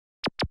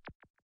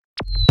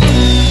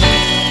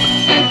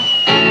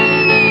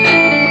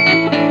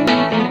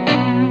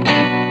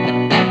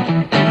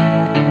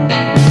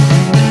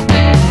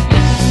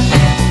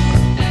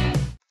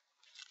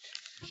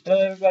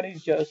everybody,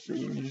 just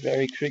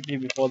very quickly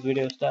before the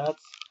video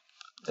starts.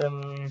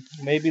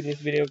 Maybe this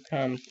video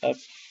comes up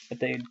a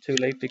day too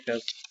late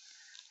because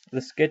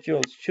the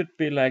schedule should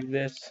be like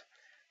this.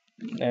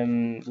 We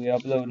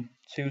upload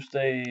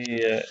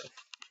Tuesday,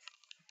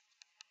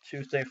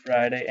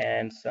 Friday,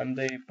 and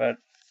Sunday, but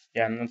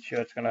yeah, I'm not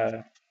sure it's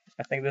gonna.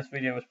 I think this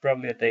video was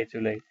probably a day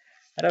too late.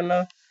 I don't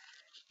know.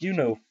 You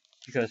know,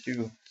 because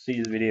you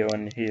see the video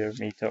and hear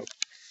me talk.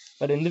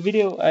 But in the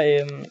video,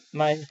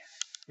 my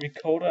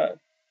recorder.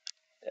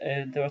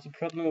 There was a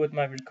problem with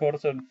my recorder,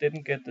 so it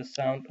didn't get the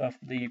sound of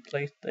the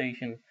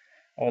PlayStation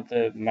or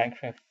the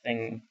Minecraft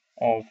thing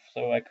off.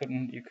 So I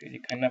couldn't. You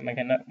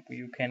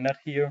cannot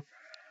hear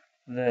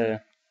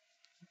the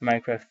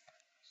Minecraft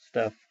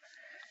stuff.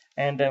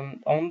 And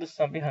on the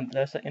zombie hunt,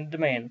 there's an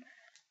Enderman,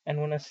 and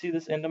when I see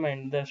this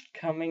Enderman, there's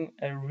coming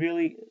a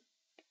really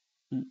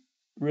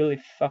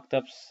fucked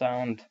up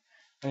sound,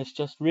 and it's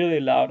just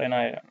really loud, and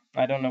I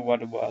don't know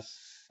what it was.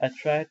 I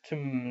tried to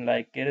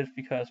like get it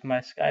because my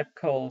Skype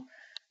call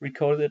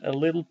recorded it a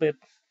little bit,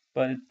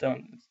 but it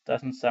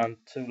doesn't sound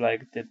too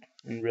like it did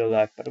in real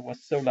life. But it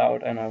was so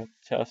loud, and I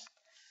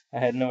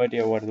had no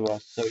idea what it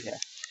was. So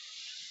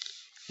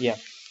yeah.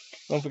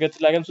 Don't forget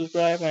to like and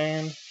subscribe,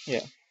 and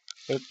yeah,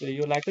 hopefully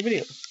you like the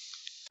video.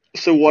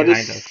 So what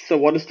is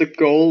the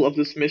goal of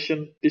this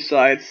mission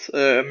besides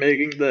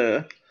making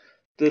the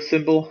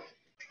symbol?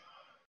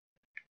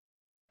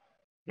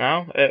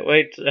 Now,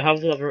 wait,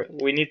 Hufflefluffer,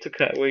 we need to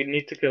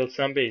kill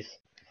zombies.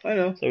 I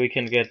know. So we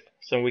can get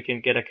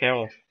a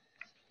carrot.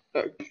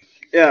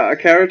 Yeah, a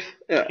carrot.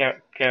 Yeah.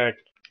 Carrot.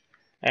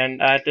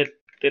 And I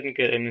didn't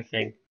get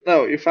anything.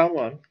 No, you found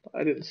one.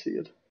 I didn't see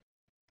it.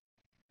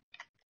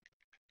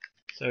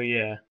 So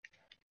yeah,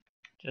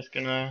 just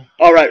gonna.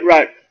 All right.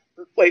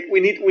 Wait,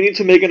 we need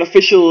to make an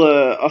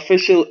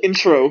official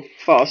intro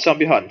for our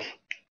zombie hunt.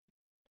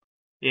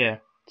 Yeah.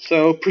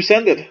 So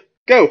present it.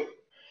 Go.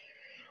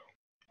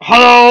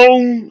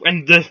 Hello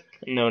and this.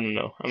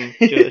 No.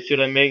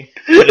 Should I make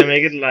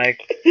it like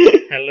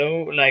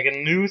hello, like a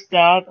new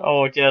start,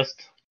 or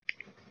just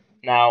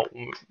now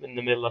in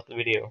the middle of the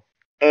video?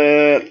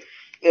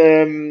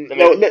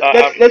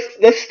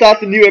 Let's start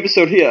the new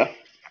episode here.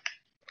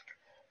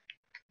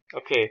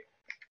 Okay.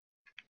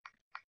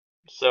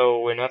 So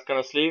we're not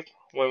gonna sleep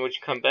when we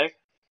come back.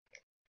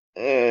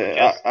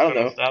 I don't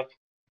know. Stop.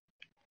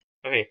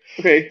 Okay.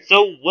 Okay.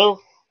 So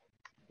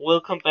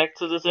welcome back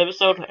to this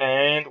episode,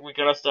 and we're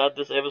gonna start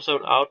this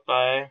episode out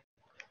by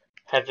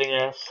having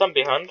a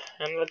zombie hunt,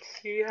 and let's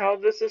see how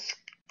this is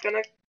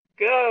gonna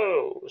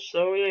go.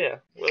 So yeah,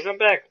 welcome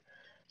back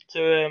to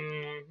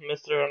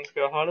Mr.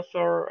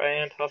 Holleufer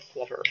and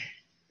Hufflefluffer.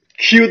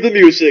 Cue the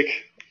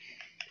music.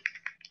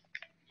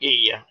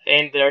 Yeah,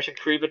 and there's a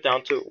creeper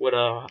down to with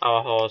our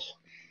horse.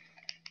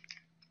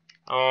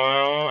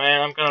 Oh,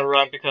 and I'm gonna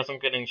run because I'm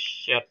getting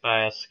shot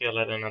by a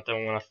skeleton, and I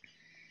don't wanna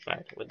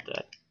fight with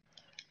that.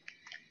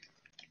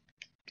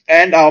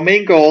 And our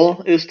main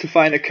goal is to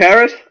find a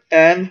carrot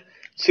and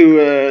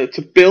to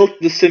build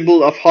the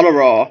symbol of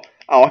Holleufer,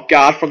 our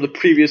guard from the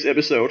previous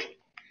episode.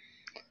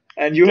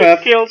 And you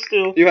have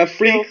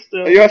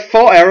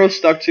 4 arrows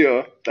stuck to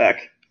your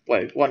back.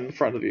 Wait, 1 in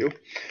front of you.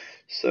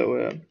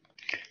 So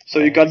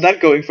you got that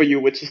going for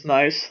you, which is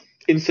nice.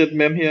 Insert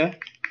mem here.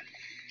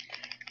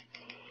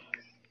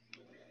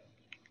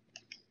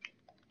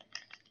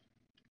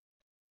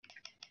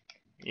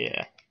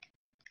 Yeah.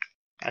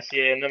 I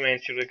see an Enderman.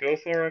 Should I go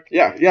for it?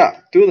 Yeah,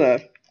 do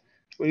that.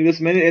 We need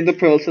as many ender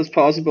pearls as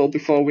possible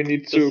before we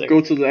need to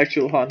go to the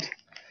actual hunt.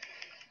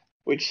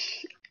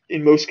 Which,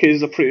 in most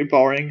cases, are pretty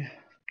boring.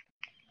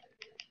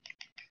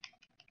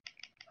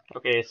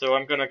 Okay, so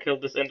I'm gonna kill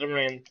this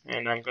Enderman,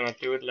 and I'm gonna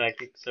do it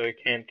like it so he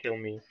can't kill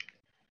me.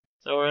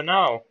 So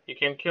now, he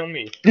can kill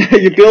me.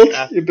 you built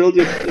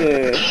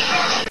your...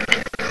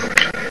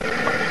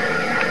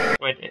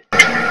 Wait,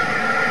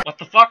 what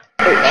the fuck?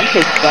 Oh, I'm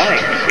so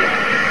dying.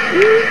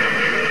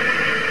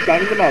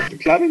 Climbing the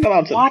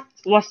mountain. What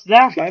was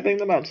that? Climbing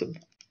the mountain.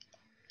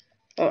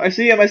 Oh, I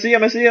see him.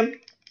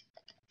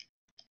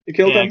 You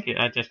killed him?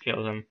 I just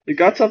killed him. You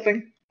got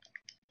something?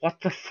 What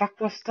the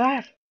fuck was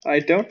that? I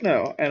don't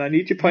know, and I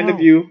need your point of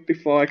view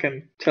before I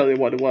can tell you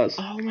what it was.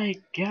 Oh my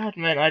god,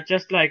 man, I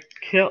just like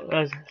killed,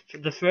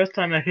 the first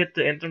time I hit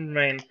the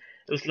Enderman,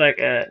 it was like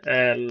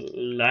a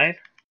light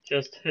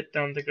just hit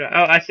down the ground.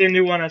 Oh, I see a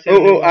new one, I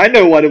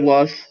know what it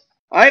was.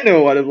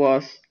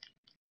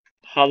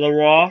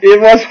 Holleufer? It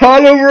was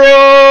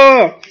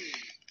Holleufer!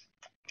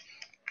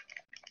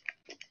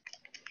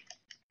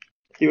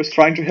 He was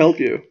trying to help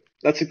you.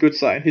 That's a good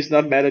sign. He's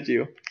not mad at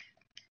you.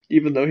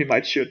 Even though he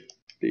should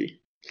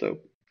be. So.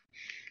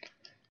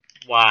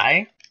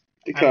 Why?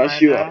 Because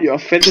you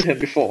offended him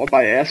before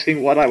by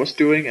asking what I was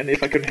doing and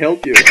if I could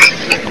help you.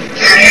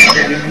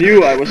 You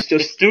knew I was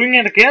just... It's doing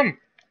it again!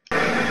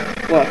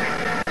 What?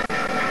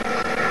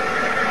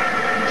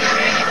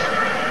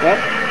 What?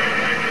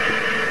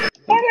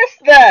 What is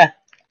that?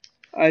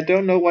 I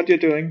don't know what you're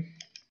doing.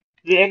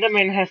 The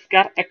Enderman has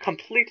got a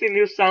completely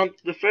new sound.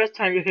 The first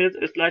time you hit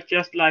it, it's like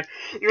just like...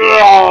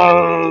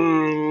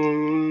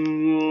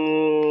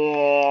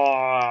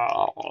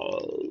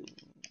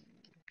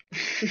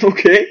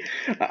 Okay.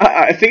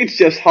 I think it's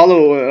just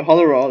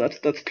Holleuer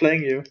that's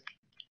playing you.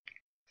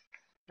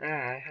 Ah,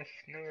 I have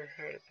never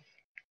heard of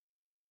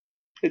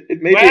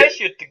It may Where be. is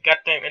you, the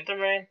goddamn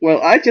Enderman?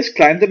 Well, I just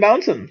climbed the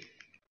mountain.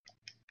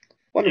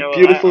 What Yeah, a well,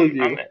 beautiful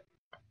view.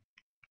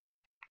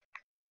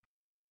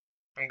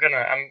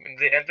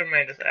 The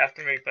Enderman is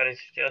after me, but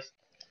it's just,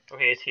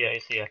 okay, it's here.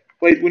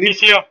 Wait, He's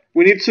here!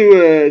 we need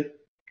to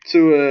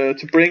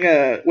bring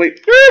a,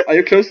 wait, are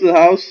you close to the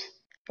house?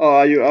 Or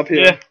are you up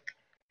here? Yeah,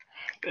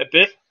 a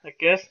bit, I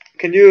guess.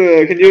 Can you,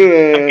 I'm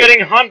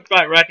getting humped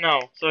right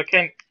now, so I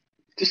can't.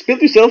 just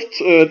build yourself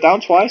down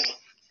twice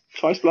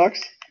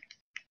blocks?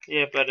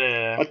 Yeah, but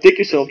Or dig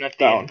yourself not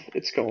down,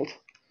 it's called.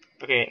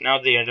 Okay,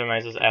 now the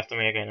Enderman is after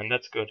me again, and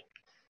that's good.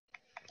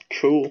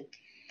 Cool.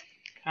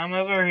 Come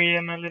over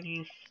here, my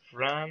little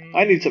friend.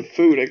 I need some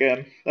food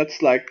again.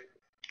 That's like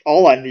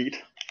all I need.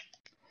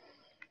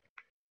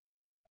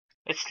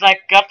 It's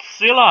like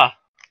Godzilla!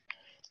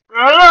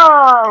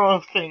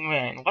 Oh, thing,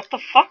 man. What the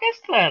fuck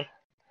is that?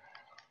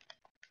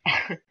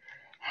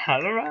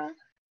 Holleuer?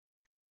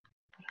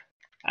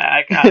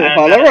 I got an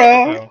ender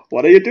pearl.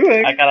 What are you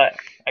doing? I got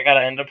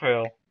an ender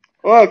pearl.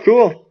 Oh,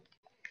 cool.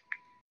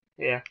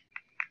 Yeah.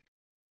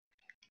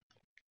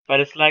 But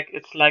it's like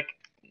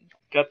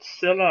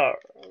Godzilla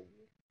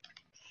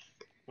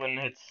when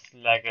it's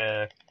like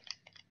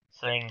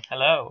saying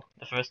hello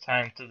the first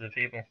time to the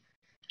people.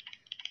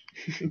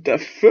 The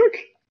fuck?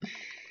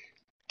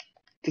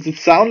 Does it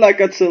sound like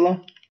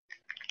Godzilla?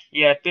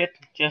 Yeah, a bit,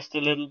 just a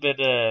little bit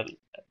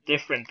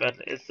different, but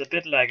it's a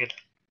bit like it.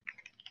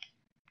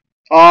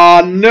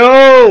 Oh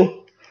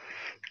no!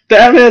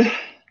 Damn it!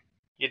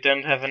 You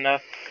don't have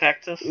enough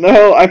cactus?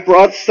 No, I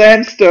brought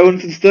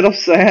sandstones instead of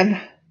sand.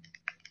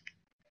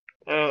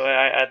 Oh,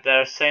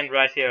 there's sand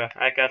right here.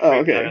 I got 3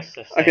 okay. blocks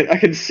of sand. I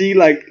can see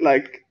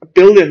like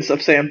billions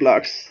of sand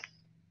blocks.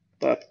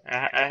 But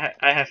I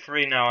have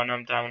 3 now, and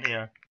I'm down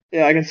here.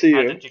 yeah, I can see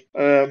you.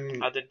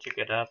 How did you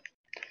get up?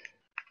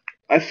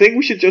 I think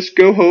we should just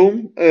go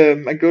home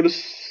and go to.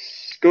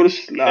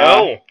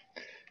 No.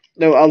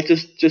 No, I'll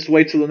just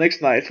wait till the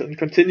next night and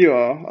continue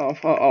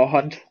our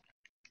hunt.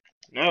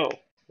 No.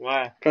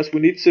 Why? Because I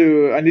need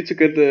to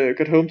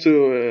get home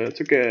to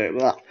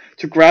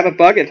grab a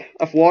bucket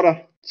of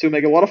water to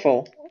make a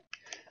waterfall.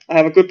 I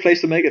have a good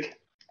place to make it.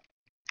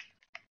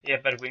 Yeah,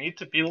 but we need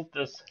to build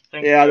this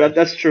thing. Yeah,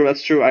 that's true.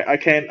 I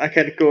can't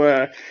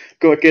go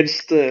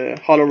against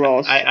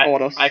Holleuer's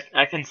orders.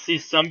 I can see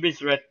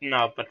zombies right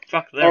now, but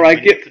fuck them. All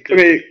right,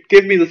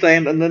 give me the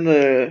sand and then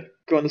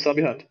go on the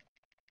zombie hunt.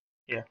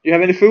 Yeah. You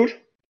have any food?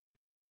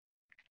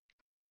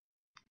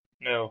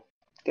 No.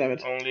 Damn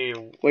it. Only.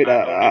 Wait,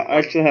 I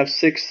actually have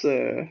 6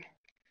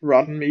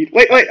 rotten meat.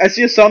 Wait, I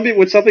see a zombie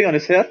with something on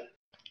his head.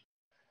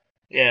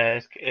 Yeah,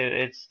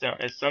 it's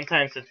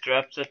sometimes it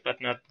drops it, but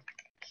not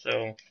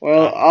so.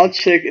 Well, I'll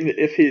check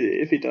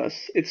if he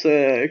does. It's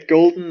a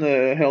golden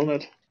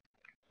helmet.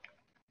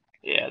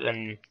 Yeah,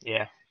 then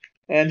yeah.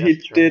 And he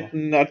did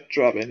not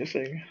drop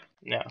anything.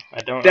 No,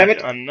 I don't. Damn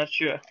it! I'm not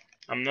sure.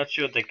 I'm not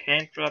sure they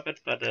can't drop it,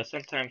 but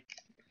sometimes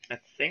I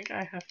think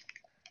I have.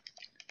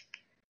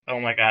 Oh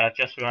my god! I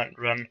just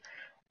run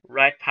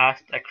right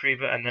past a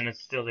creeper and then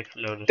it's still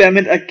exploded. Damn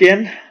it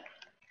again!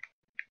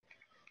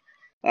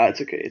 Ah, it's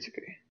okay. It's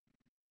okay.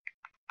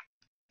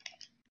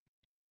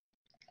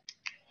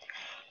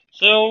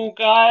 So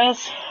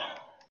guys,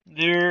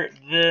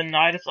 the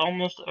night is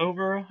almost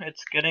over.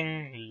 It's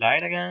getting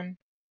light again,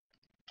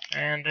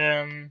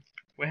 and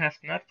we have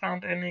not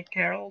found any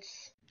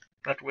carols,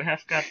 but we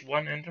have got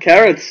one ender.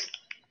 Carrots.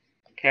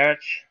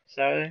 Carrots.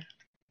 Sorry.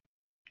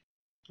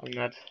 I'm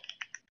not.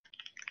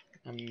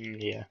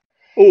 Yeah.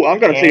 Oh, I'm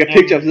gonna take a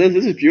picture of this.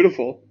 This is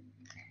beautiful.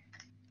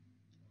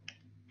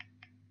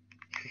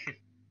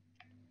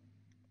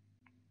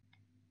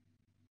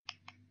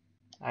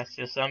 I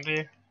see a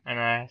zombie, and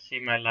I see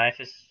my life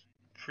is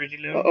pretty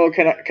low. Oh,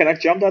 can I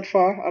jump that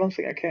far? I don't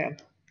think I can.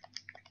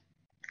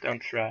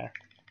 Don't try.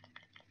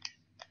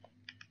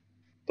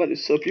 But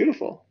it's so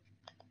beautiful.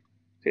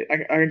 Okay, I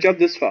can jump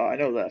this far. I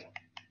know that.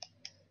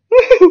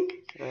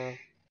 Woohoo!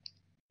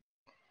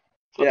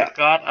 For the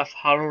god of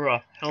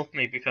Holleuer, help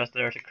me because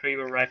there's a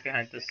creeper right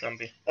behind this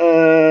zombie.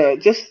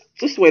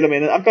 Just wait a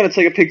minute. I'm gonna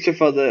take a picture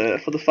for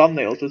the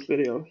thumbnail of this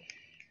video.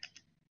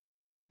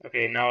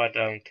 Okay, now I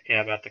don't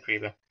care about the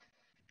creeper.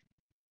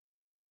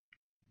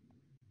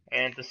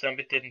 And the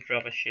zombie didn't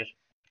drop a shit.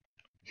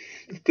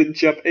 Didn't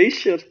drop a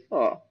shit?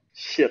 Oh,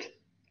 shit.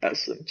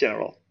 As in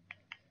general.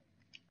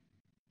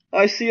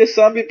 I see a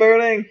zombie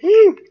burning!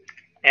 Woo!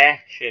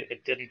 Shit,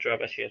 it didn't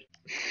drop a shit.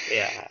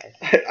 Yeah,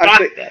 I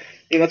think that.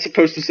 You're not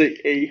supposed to say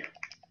a,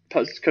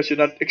 because you're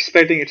not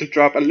expecting it to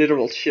drop a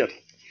literal shit.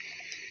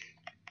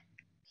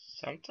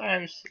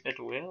 Sometimes it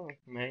will,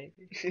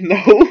 maybe.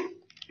 No.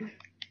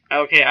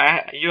 Okay,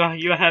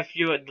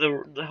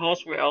 the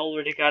horse we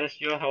already got is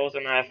your horse,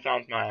 and I have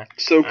found mine.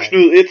 So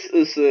Knud it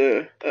is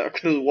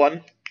Knud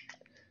 1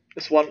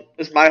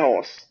 is my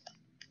horse.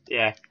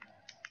 Yeah.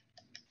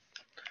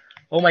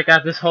 Oh my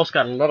god, this horse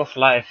got a lot of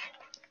life.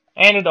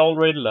 And it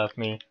already loved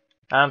me.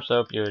 I'm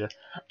so beautiful.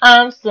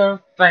 I'm so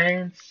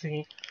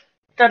fancy.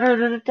 Da, da,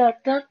 da, da,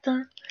 da,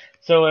 da.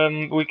 So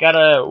we got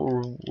a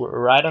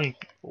red and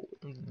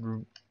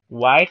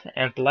white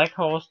and black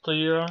horse to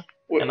you,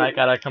 Wait, and I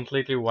got a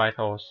completely white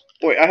horse.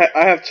 wait,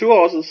 I have two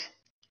horses.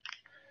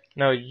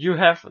 No, you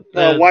have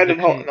No, the white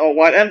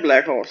and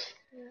black horse.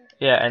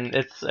 yeah, and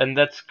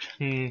that's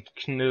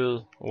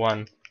Knud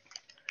one,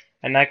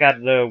 and I got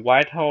the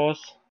white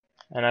horse,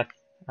 and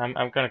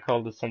I'm gonna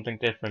call this something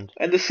different.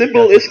 And the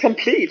symbol is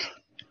complete.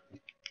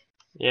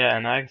 Yeah,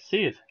 and I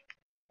see it.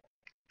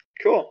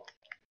 Cool.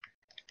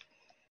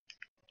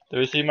 Do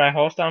you see my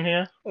horse down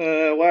here?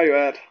 Where are you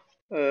at?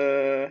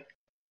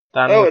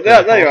 Down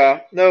there you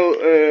are. No,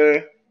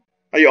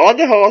 are you on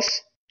the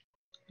horse?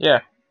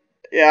 Yeah.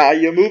 Yeah,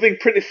 you're moving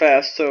pretty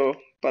fast,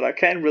 but I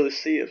can't really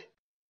see it.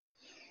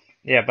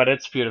 Yeah, but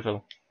it's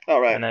beautiful.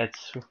 Alright. And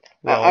it's.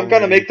 I'm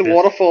gonna make the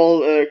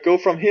waterfall go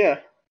from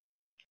here.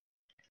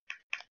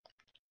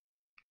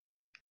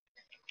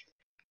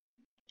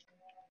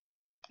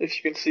 If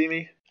you can see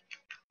me.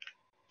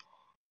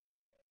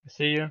 I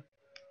see you.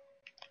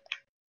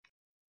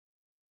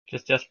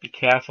 Just be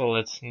careful.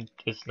 It's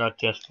not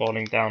just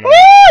falling down.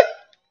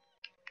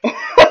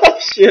 Oh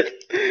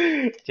shit!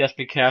 Just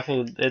be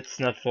careful. It's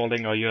not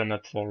falling, or you're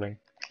not falling.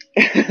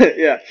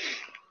 Yeah,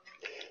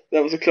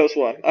 that was a close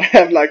one. I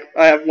have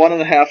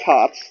 1.5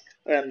 hearts,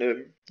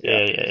 and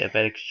Yeah.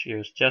 Bad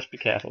excuse. Just be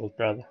careful,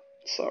 brother.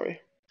 Sorry.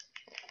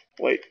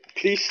 Wait,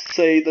 please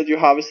say that you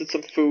harvested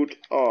some food,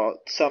 or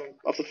some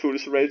of the food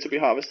is ready to be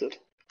harvested.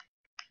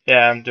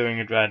 Yeah, I'm doing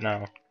it right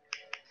now.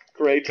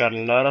 Great. Got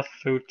a lot of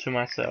food to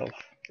myself.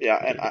 Yeah,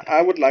 and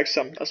I would like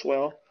some as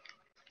well.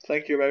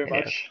 Thank you very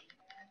much.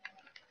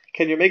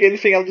 Can you make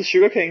anything out of the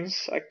sugar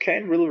canes? I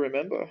can't really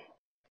remember.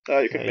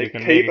 You can make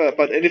paper,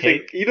 but anything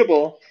cake.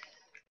 eatable?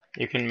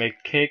 You can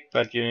make cake,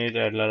 but you need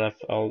a lot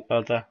of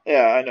other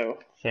I know.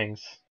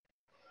 things.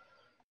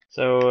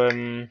 So,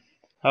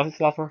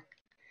 Hufflefluffer,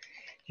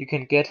 you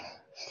can get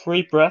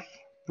free bread.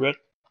 Breath?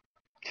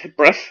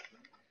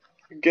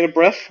 Get a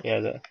breath?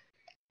 Yeah.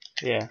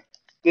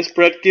 This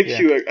bread gives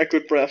you a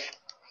good breath.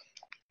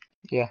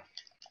 Yeah.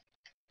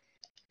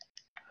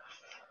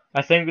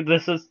 I think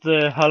this is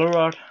the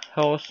Holleufer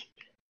horse,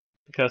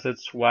 because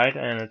it's white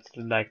and it's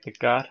like the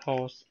guard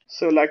horse.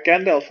 So like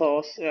Gandalf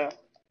horse, yeah.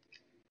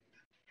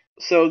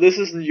 So this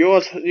isn't your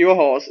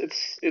horse,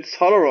 it's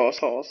Holleufer's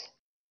horse.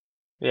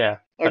 Yeah,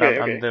 but Okay,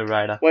 I'm the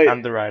rider. Wait.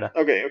 I'm the rider.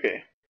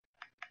 Okay.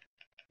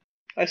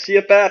 I see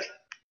a bat.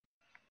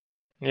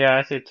 Yeah,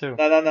 I see it too.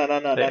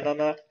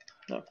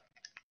 No.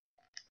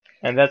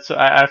 And that's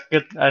I've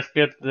got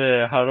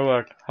the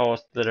Holleufer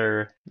horse that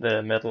are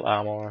the metal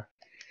armor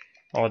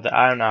or the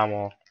iron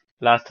armor.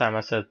 Last time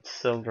I said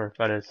silver,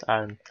 but it's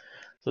iron.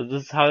 So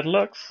this is how it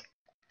looks.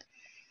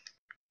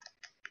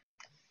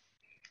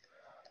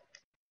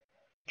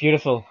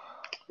 Beautiful.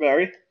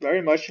 Very,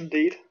 very much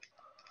indeed.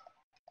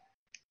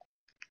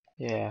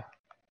 Yeah.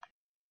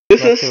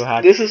 This is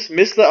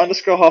Mr.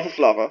 _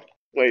 Hufflefluffer.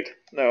 Wait,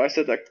 no, I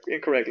said that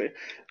incorrectly.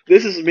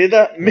 This is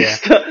Mr.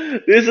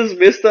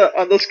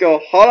 _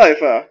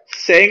 Holleufer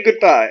saying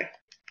goodbye.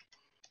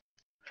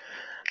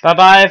 Bye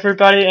bye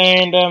everybody,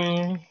 and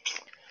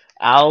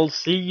I'll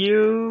see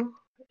you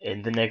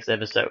in the next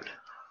episode.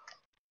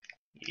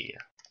 Yeah.